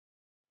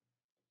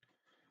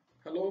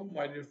Hello,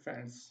 my dear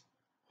friends.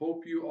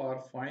 Hope you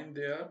are fine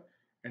there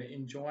and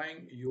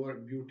enjoying your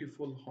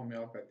beautiful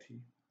homeopathy.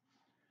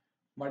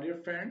 My dear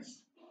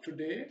friends,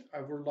 today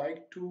I would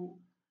like to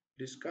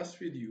discuss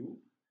with you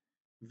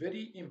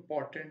very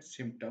important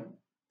symptom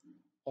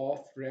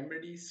of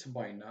remedy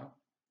SABINA.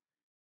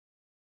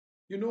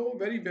 You know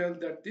very well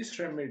that this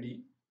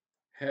remedy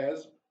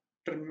has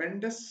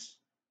tremendous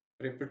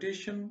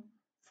reputation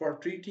for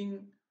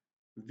treating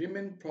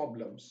women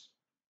problems.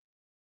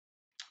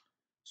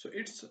 So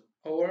it's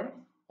our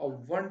a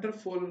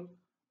wonderful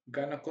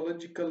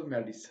gynecological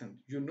medicine,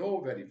 you know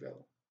very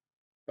well.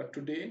 But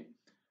today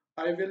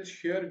I will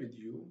share with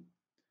you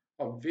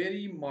a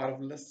very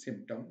marvelous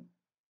symptom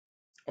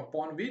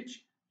upon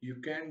which you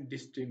can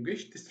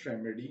distinguish this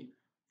remedy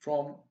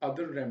from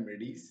other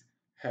remedies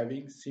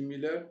having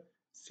similar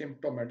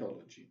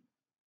symptomatology.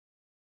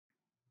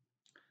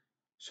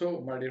 So,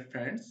 my dear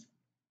friends,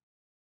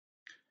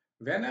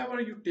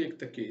 whenever you take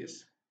the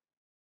case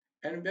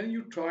and when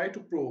you try to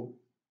probe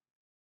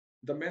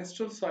the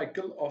menstrual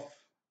cycle of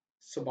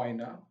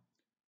Sabina,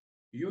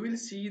 you will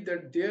see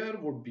that there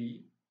would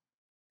be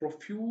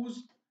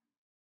profuse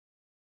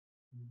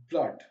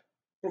blood,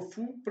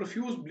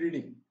 profuse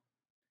bleeding.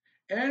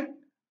 And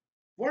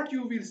what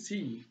you will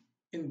see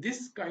in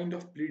this kind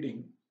of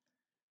bleeding,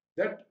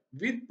 that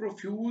with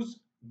profuse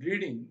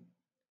bleeding,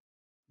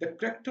 the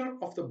character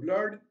of the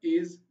blood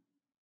is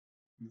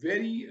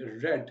very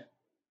red,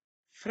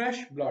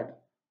 fresh blood.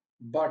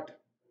 But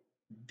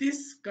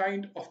this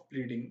kind of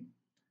bleeding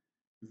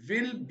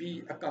will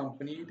be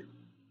accompanied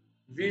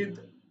with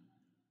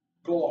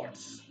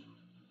clots.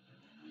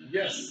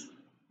 Yes,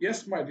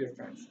 yes, my dear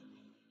friends.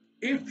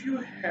 If you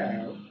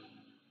have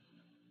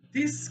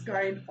this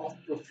kind of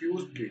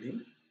profuse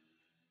bleeding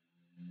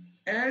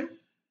and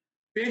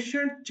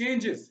patient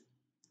changes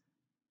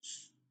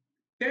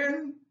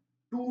 10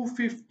 to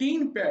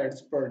 15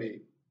 pads per day,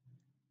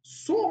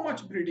 so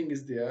much bleeding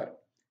is there.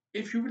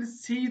 If you will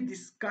see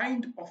this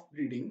kind of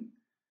bleeding,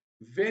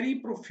 very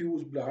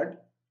profuse blood,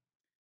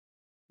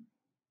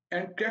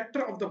 and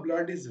character of the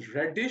blood is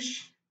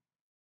reddish,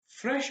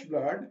 fresh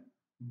blood,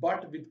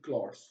 but with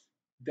clots,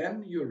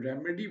 then your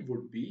remedy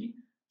would be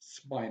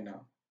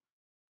spina.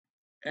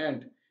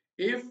 And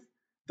if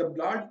the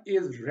blood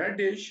is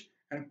reddish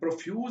and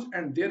profuse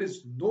and there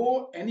is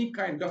no any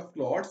kind of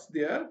clots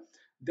there,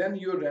 then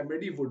your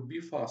remedy would be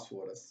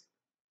phosphorus.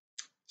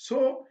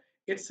 So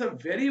it's a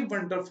very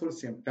wonderful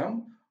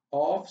symptom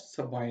of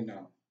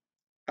Sabina.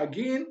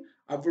 Again,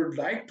 I would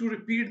like to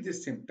repeat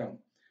this symptom,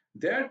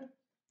 that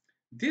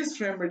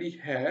this remedy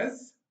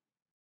has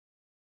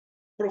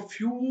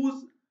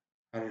profuse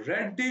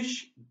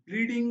reddish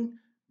bleeding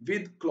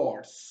with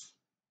clots.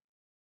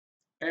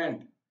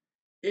 And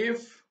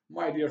if,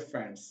 my dear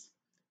friends,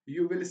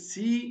 you will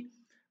see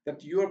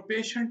that your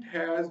patient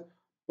has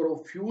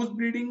profuse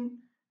bleeding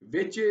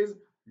which is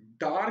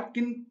dark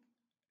in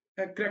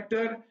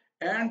character,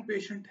 and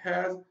patient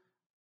has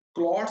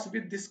clots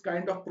with this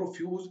kind of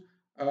profuse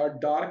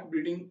dark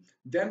bleeding,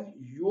 then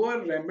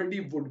your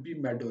remedy would be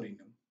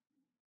medorinum.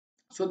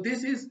 So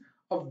this is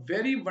a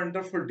very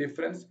wonderful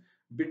difference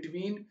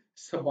between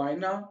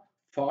Sabina,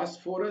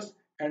 phosphorus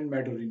and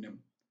medorinum.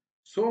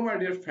 So my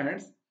dear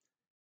friends,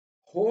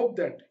 hope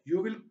that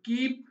you will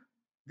keep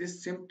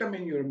this symptom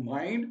in your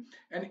mind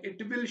and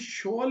it will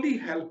surely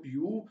help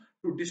you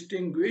to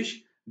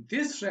distinguish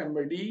this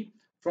remedy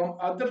from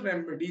other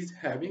remedies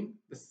having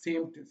the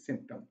same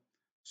symptom.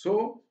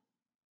 So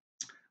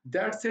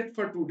that's it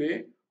for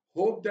today.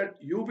 Hope that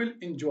you will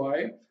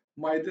enjoy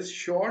my this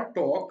short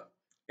talk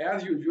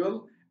as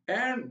usual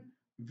and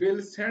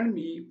will send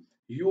me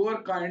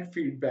your kind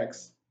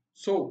feedbacks.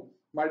 So,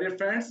 my dear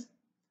friends,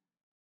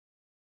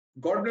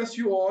 God bless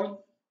you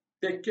all.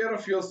 Take care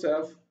of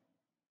yourself.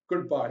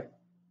 Goodbye.